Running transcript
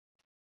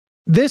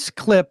This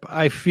clip,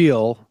 I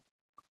feel,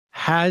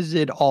 has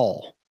it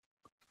all,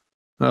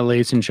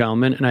 ladies and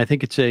gentlemen, and I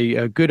think it's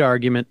a good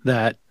argument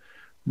that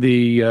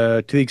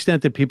to the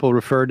extent that people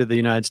refer to the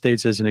United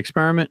States as an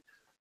experiment,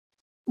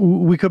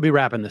 we could be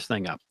wrapping this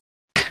thing up.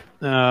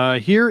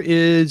 Here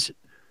is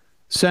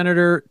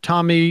Senator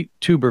Tommy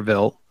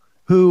Tuberville,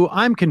 who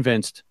I'm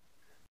convinced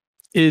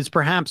is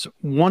perhaps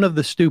one of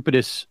the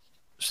stupidest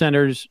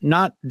senators,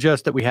 not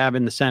just that we have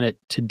in the Senate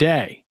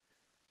today,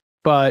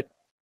 but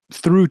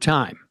through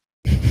time.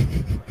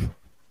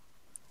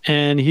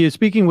 And he is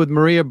speaking with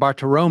Maria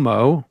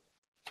Bartiromo,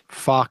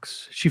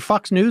 Fox. She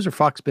Fox News or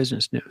Fox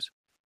Business News?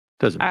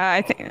 Doesn't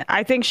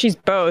I think she's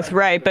both,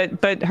 right?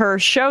 But her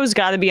show's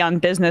got to be on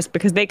business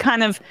because they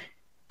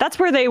that's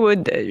where they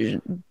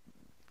would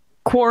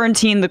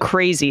quarantine the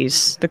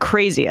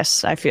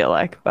craziest, I feel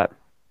like. But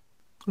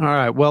all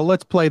right, well,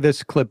 let's play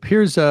this clip.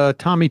 Here's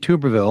Tommy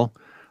Tuberville.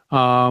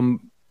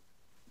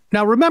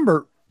 Now,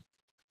 remember,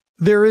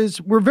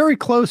 we're very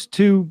close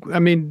to,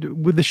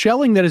 with the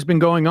shelling that has been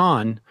going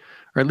on,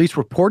 or at least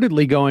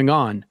reportedly going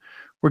on,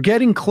 we're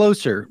getting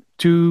closer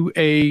to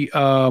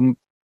the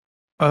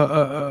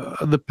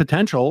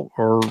potential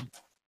or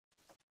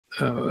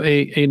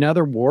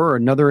another war,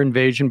 another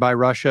invasion by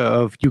Russia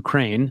of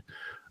Ukraine.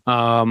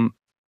 I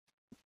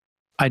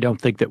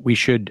don't think that we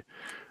should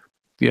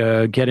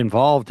get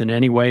involved in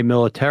any way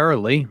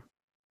militarily,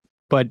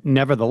 but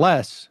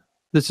nevertheless,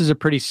 this is a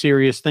pretty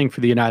serious thing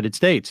for the United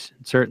States.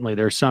 Certainly,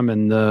 there's some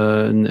in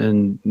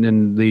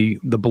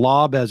the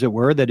blob, as it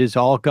were, that is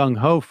all gung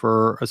ho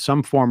for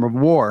some form of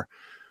war.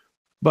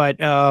 But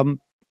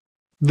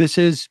this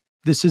is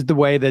the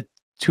way that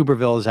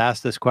Tuberville has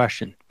asked this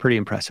question. Pretty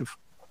impressive.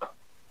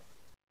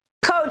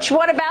 Coach,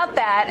 what about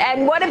that?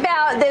 And what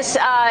about this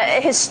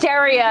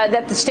hysteria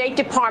that the State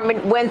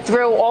Department went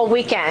through all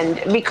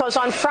weekend? Because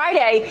on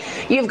Friday,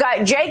 you've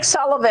got Jake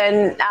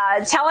Sullivan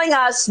telling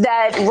us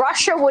that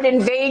Russia would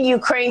invade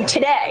Ukraine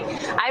today.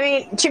 I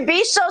mean, to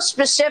be so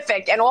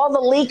specific, and all the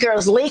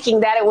leakers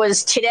leaking that it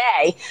was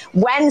today,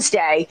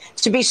 Wednesday,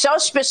 to be so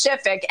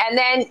specific, and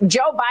then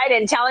Joe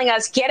Biden telling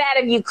us get out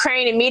of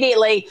Ukraine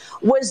immediately.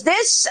 Was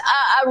this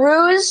a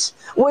ruse?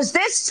 Was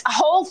this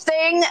whole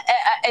thing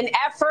an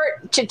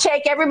effort to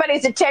take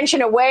everybody's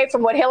attention away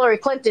from what Hillary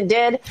Clinton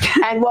did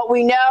and what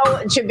we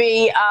know to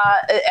be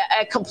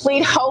a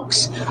complete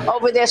hoax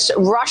over this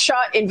Russia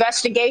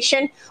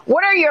investigation?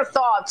 What are your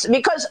thoughts?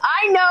 Because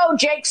I know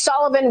Jake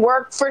Sullivan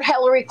worked for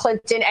Hillary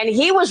Clinton, and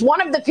he was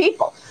one of the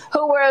people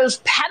who was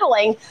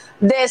peddling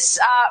this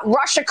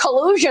Russia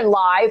collusion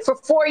lie for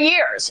 4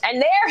 years.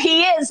 And there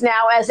he is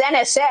now as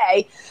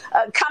NSA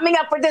coming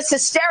up with this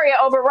hysteria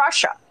over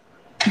Russia.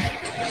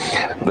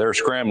 They're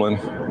scrambling.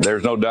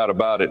 There's no doubt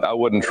about it. I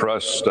wouldn't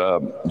trust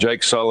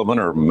Jake Sullivan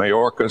or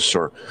Mayorkas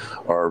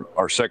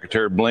or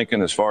Secretary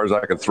Blinken as far as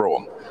I could throw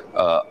them.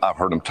 I've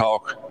heard them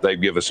talk. They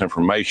give us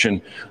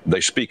information.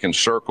 They speak in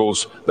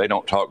circles. They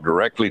don't talk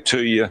directly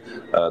to you.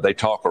 They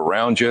talk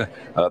around you.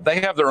 They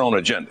have their own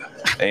agenda.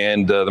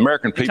 And the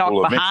American people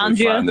will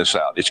eventually find this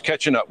out. It's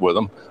catching up with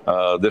them.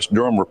 This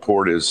Durham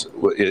report is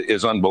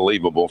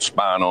unbelievable,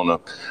 spying on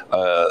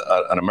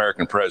an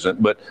American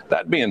president. But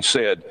that being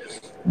said,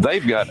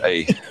 they've got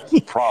a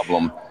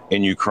problem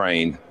in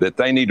Ukraine that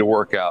they need to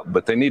work out,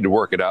 but they need to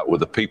work it out with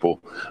the people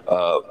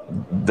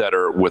that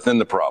are within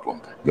the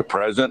problem. The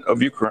president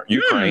of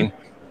Ukraine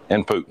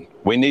and Putin.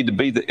 We need to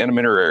be the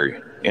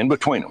intermediary in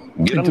between them.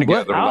 Get them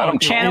together. Let them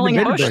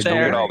channeling Bush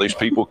there. Get all these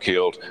people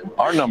killed.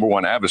 Our number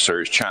one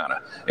adversary is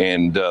China,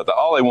 and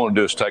all they want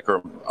to do is take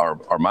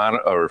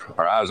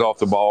our eyes off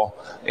the ball.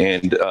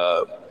 And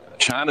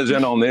China's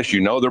in on this.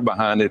 You know they're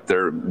behind it.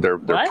 They're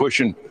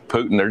pushing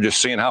Putin. They're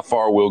just seeing how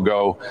far we'll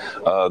go.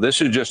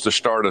 This is just the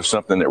start of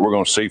something that we're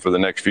going to see for the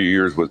next few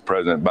years with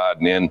President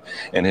Biden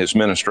and his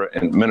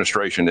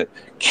administration that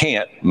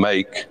can't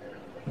make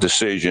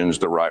decisions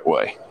the right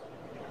way.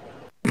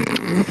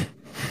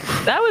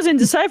 That was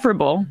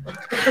indecipherable.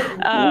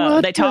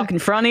 They talk in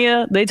front of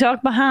you. They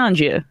talk behind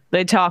you.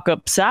 They talk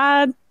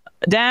upside,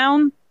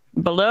 down,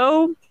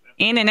 below,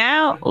 in and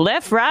out,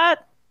 left, right,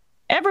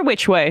 every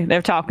which way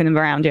they're talking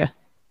around you.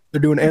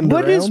 They're doing end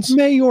What rounds. does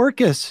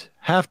Mayorkas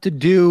have to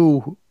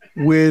do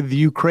with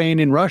Ukraine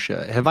and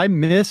Russia? Have I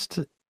missed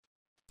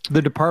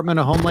the Department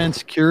of Homeland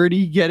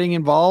Security getting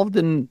involved?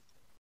 And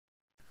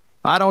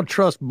I don't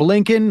trust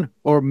Blinken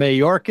or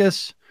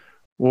Mayorkas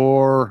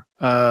or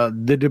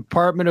the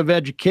Department of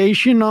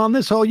Education on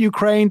this whole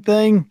Ukraine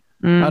thing.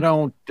 I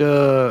don't.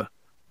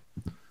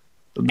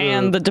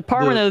 And the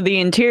Department of the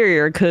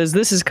Interior, because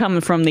this is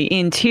coming from the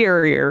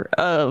interior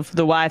of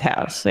the White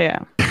House. Yeah.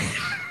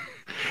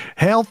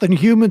 Health and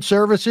Human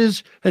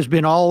Services has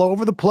been all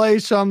over the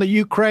place on the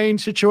Ukraine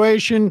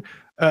situation.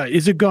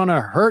 Is it going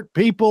to hurt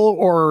people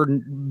or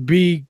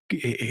be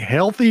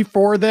healthy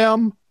for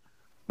them?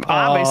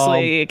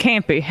 Obviously, it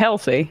can't be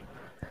healthy.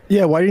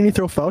 Yeah, why didn't you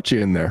throw Fauci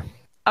in there?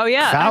 Oh,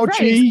 yeah.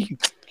 Fauci.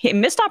 Right. He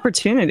missed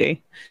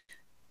opportunity.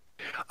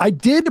 I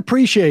did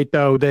appreciate,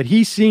 though, that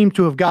he seemed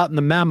to have gotten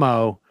the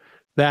memo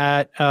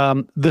that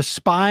the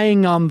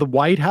spying on the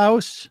White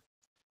House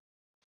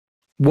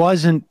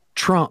wasn't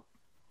Trump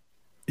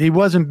he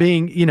wasn't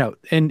being,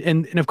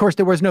 and of course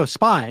there was no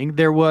spying.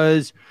 There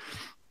was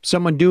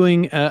someone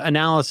doing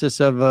analysis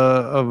of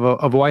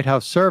a White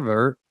House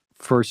server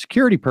for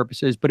security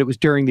purposes, but it was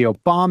during the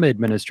Obama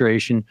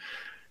administration.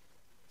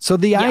 So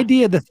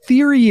the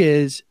theory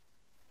is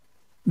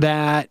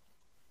that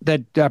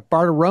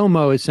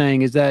Bartiromo is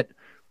saying is that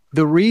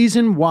the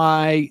reason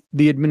why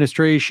the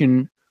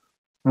administration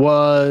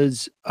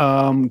was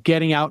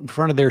getting out in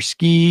front of their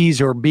skis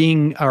or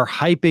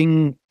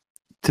hyping,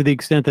 to the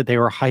extent that they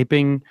were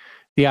hyping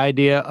the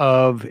idea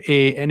of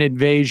an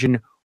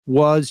invasion,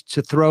 was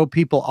to throw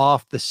people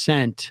off the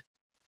scent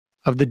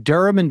of the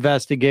Durham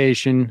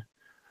investigation,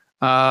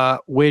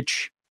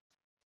 which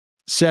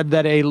said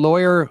that a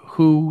lawyer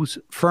whose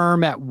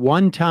firm at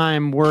one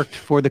time worked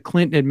for the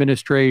Clinton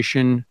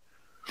administration,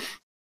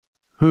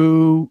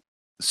 who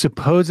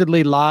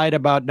supposedly lied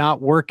about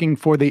not working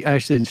for the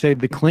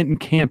Clinton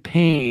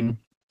campaign,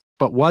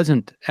 but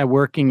wasn't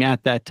working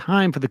at that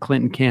time for the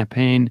Clinton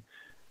campaign,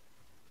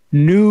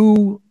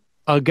 knew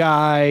a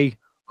guy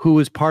who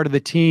was part of the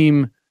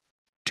team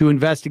to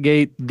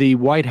investigate the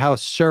White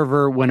House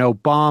server when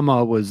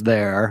Obama was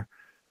there.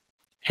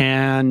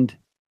 And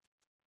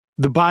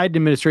the Biden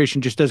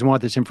administration just doesn't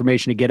want this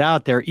information to get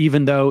out there,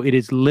 even though it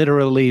has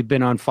literally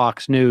been on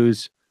Fox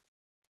News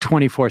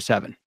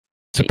 24/7.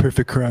 It's a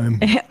perfect crime.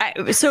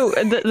 So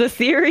the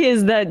theory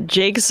is that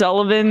Jake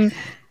Sullivan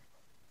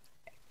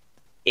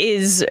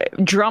is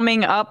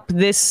drumming up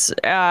this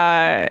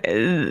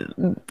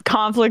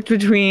conflict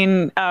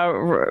between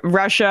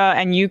Russia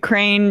and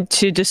Ukraine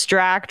to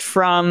distract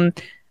from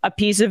a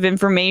piece of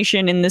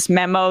information in this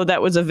memo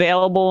that was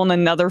available in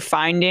another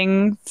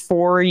finding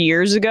 4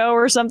 years ago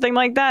or something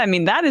like that. I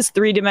mean, that is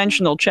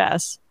three-dimensional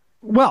chess.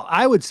 Well,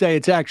 I would say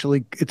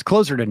it's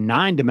closer to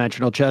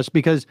nine-dimensional chess,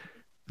 because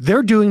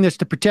they're doing this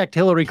to protect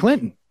Hillary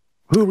Clinton,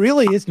 who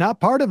really is not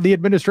part of the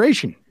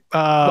administration.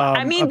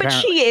 But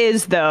she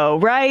is, though,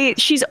 right?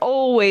 She's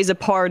always a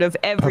part of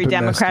every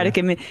Democratic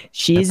administration.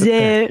 She's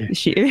there.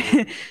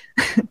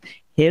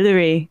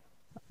 Hillary.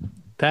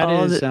 That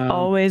is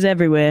always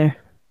everywhere.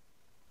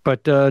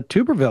 But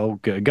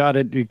Tuberville got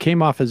it. He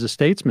came off as a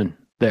statesman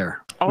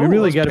there. We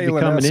really got to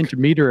become an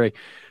intermediary.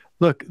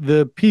 Look,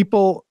 the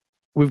people,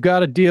 we've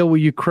got to deal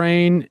with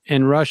Ukraine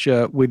and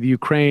Russia with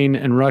Ukraine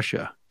and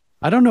Russia.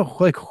 I don't know,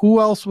 who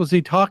else was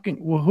he talking?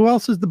 Well, who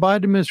else is the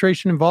Biden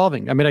administration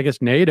involving? I mean, I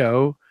guess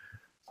NATO.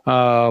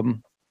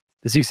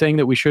 Is he saying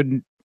that we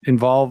shouldn't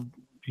involve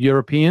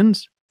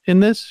Europeans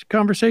in this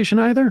conversation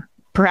either?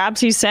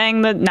 Perhaps he's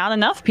saying that not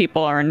enough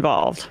people are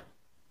involved.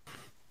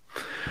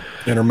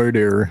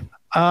 Intermediary.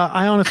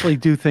 I honestly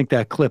do think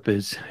that clip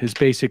is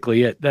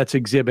basically it. That's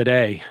Exhibit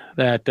A,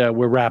 that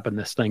we're wrapping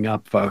this thing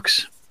up,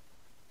 folks.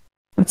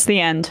 It's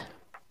the end.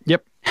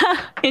 Yep.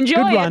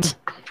 Enjoy Good run. it.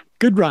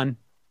 Good run.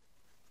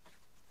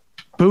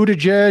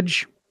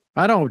 Buttigieg,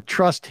 I don't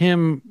trust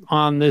him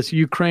on this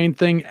Ukraine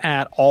thing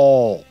at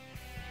all.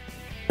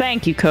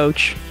 Thank you,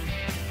 Coach.